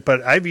bit with it,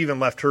 but I've even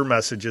left her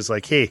messages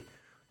like, hey,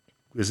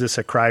 is this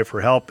a cry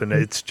for help? And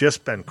it's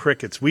just been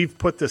crickets. We've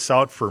put this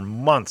out for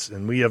months,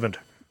 and we haven't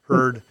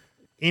heard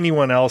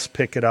anyone else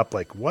pick it up.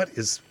 Like,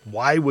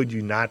 why would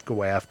you not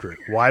go after it?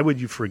 Why would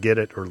you forget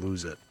it or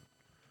lose it?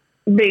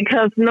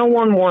 Because no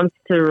one wants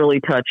to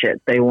really touch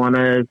it. They want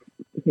to,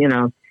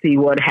 see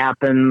what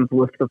happens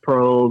with the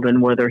probe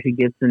and whether he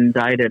gets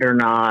indicted or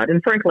not.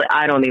 And frankly,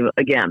 I don't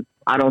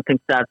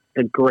think that's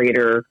the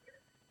greater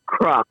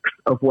crux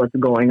of what's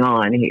going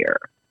on here.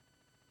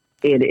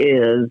 It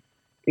is,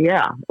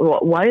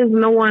 why is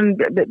no one,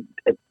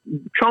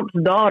 Trump's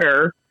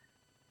daughter,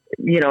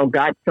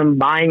 got some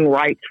buying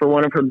rights for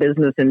one of her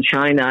business in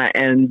China,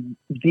 and,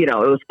 it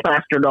was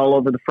plastered all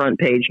over the front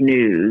page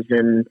news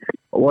and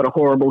what a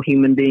horrible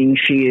human being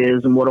she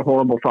is and what a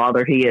horrible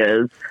father he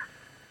is.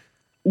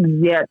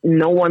 Yet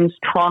no one's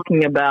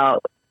talking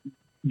about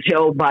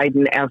Joe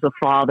Biden as a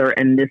father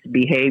and this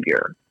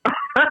behavior.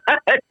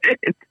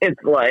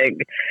 It's like,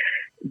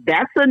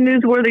 that's a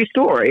newsworthy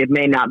story. It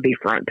may not be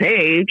front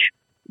page,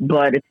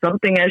 but it's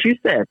something, as you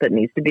said, that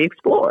needs to be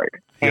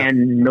explored,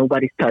 and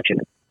nobody's touching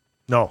it.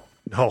 No.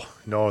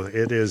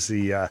 It is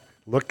the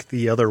look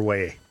the other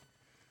way.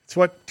 It's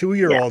what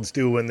 2-year-olds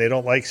do when they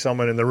don't like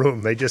someone in the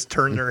room. They just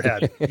turn their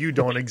head. You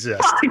don't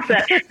exist.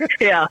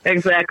 Yeah,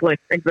 exactly.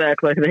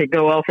 They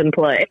go off and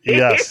play.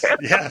 Yes,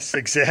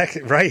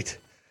 exactly. Right.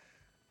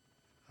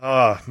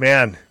 Oh,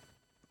 man.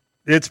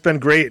 It's been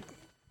great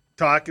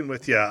talking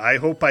with you. I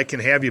hope I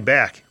can have you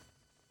back.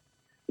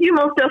 You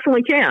most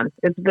definitely can.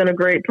 It's been a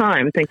great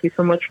time. Thank you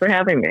so much for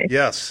having me.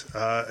 Yes.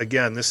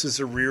 Again, this is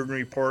a Reardon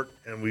Report,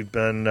 and we've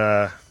been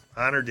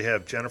honored to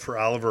have Jennifer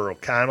Oliver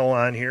O'Connell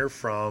on here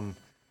from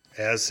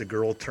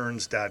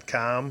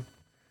asthegirlturns.com.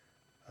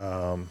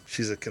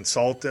 She's a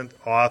consultant,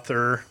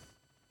 author,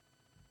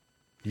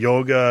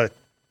 yoga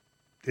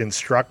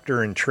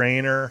instructor and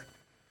trainer,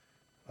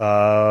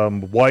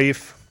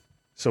 wife.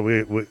 So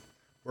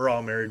we're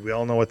all married. We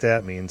all know what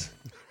that means.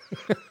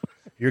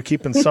 You're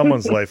keeping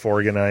someone's life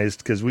organized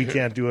because we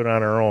can't do it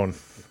on our own.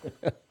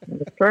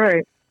 That's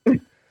right.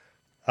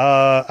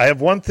 I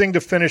have one thing to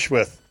finish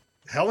with.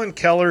 Helen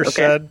Keller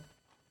said,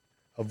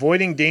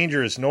 avoiding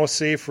danger is no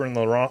safer in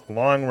the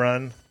long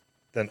run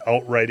than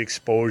outright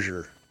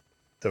exposure.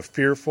 The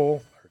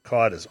fearful are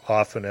caught as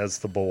often as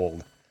the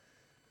bold.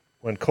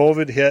 When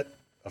COVID hit,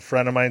 a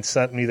friend of mine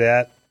sent me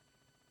that,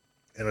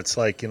 and it's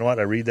like, you know what?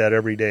 I read that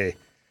every day.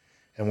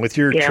 And with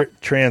your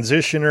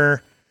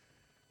transitioner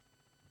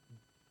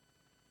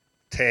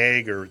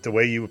tag or the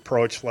way you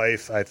approach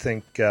life, I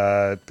think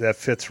that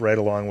fits right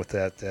along with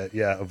that.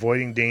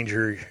 Avoiding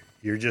danger,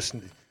 you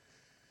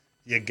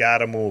got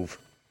to move.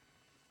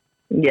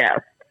 Yes.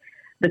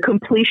 the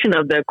completion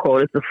of that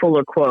quote is the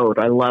fuller quote.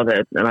 I love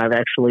it, and I've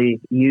actually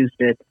used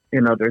it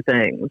in other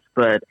things.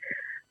 But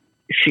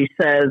she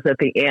says at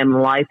the end,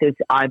 life is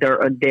either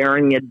a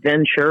daring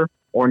adventure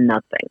or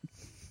nothing.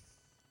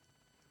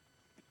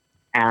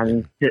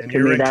 And to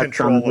me, that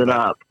sums it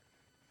up.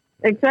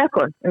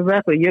 Exactly.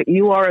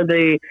 You are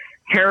the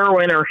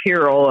heroine or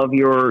hero of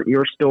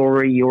your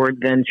story, your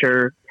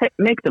adventure.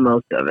 Make the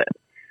most of it.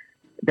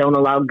 Don't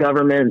allow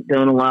government,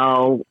 don't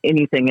allow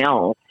anything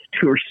else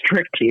to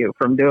restrict you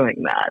from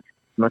doing that,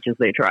 as much as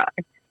they try.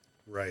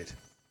 Right.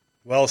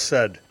 Well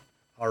said.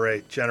 All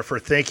right, Jennifer,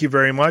 thank you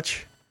very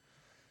much.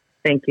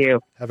 Thank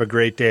you. Have a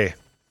great day.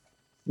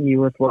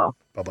 You as well.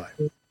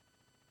 Bye-bye.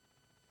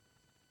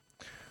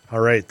 All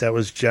right, that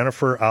was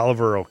Jennifer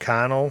Oliver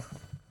O'Connell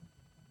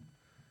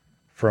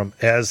from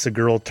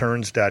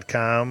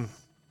asthegirlturns.com.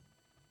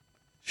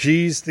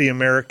 She's the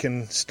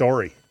American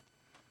story.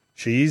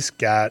 She's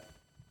had,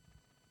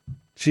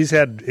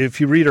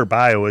 if you read her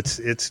bio,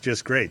 it's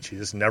just great. She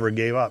just never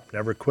gave up,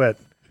 never quit.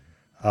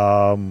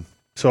 So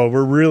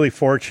we're really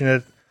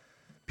fortunate.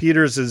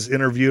 Peters has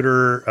interviewed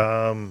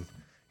her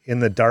in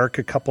the dark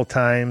a couple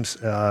times,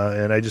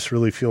 and I just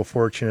really feel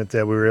fortunate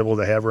that we were able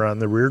to have her on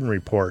the Reardon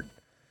Report.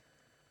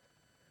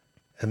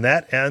 And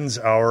that ends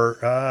our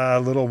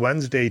little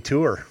Wednesday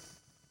tour.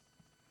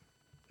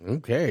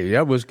 Okay,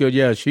 that was good.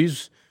 Yeah,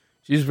 she's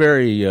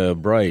very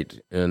bright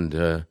and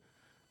and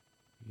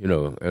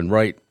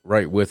right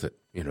with it.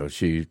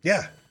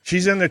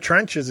 She's in the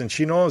trenches and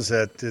she knows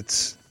that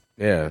it's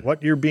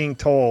what you're being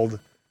told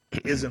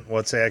isn't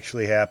what's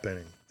actually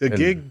happening. The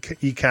gig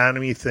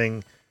economy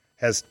thing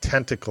has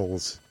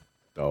tentacles.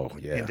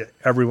 Into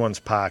everyone's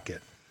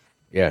pocket.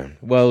 Yeah.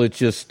 Well, it's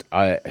just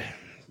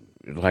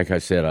like I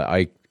said,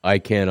 I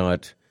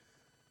cannot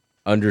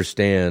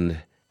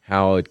understand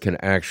how it can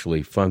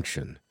actually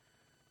function,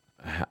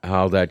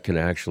 how that can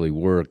actually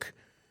work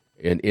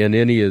in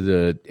any of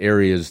the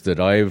areas that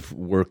I've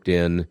worked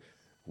in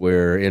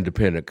where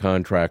independent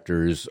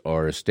contractors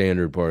are a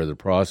standard part of the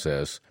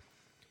process.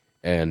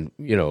 And,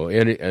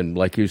 and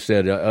like you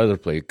said, other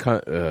place,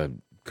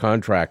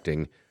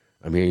 contracting,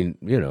 I mean,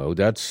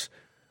 that's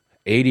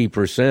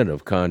 80%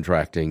 of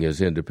contracting is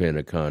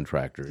independent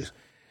contractors.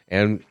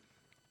 And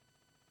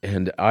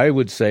I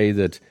would say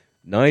that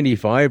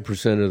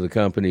 95% of the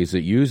companies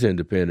that use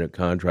independent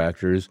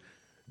contractors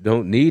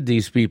don't need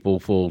these people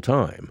full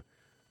time.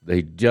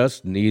 They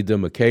just need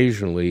them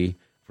occasionally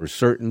for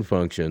certain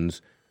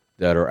functions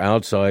that are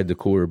outside the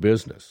core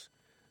business.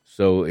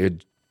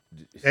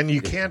 And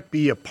you can't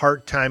be a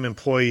part-time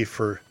employee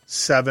for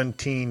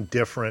 17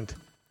 different.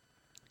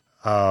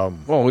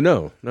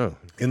 No.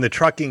 In the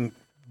trucking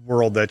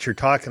world that you're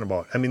talking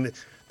about, I mean,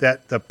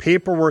 that the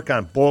paperwork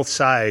on both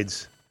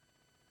sides.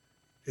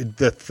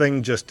 The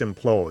thing just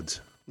implodes.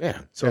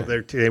 Yeah. So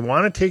they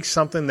want to take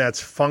something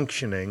that's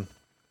functioning,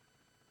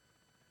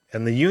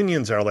 and the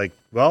unions are like,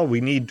 well,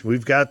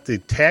 we've got the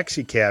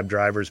taxi cab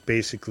drivers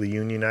basically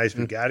unionized.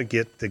 We got to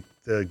get the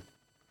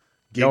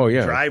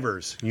gig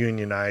drivers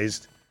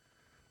unionized.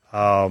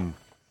 And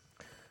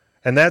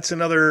that's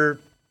another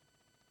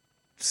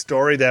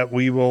story that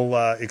we will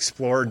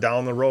explore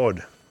down the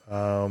road.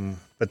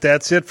 But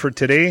that's it for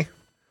today.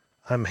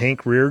 I'm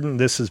Hank Reardon.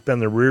 This has been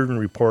the Reardon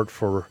Report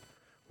for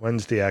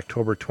Wednesday,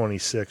 October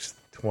 26th,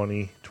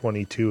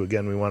 2022.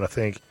 Again, we want to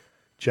thank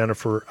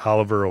Jennifer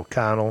Oliver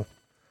O'Connell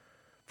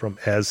from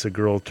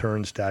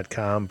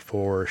asthegirlturns.com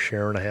for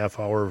sharing a half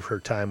hour of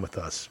her time with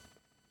us.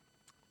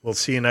 We'll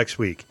see you next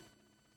week.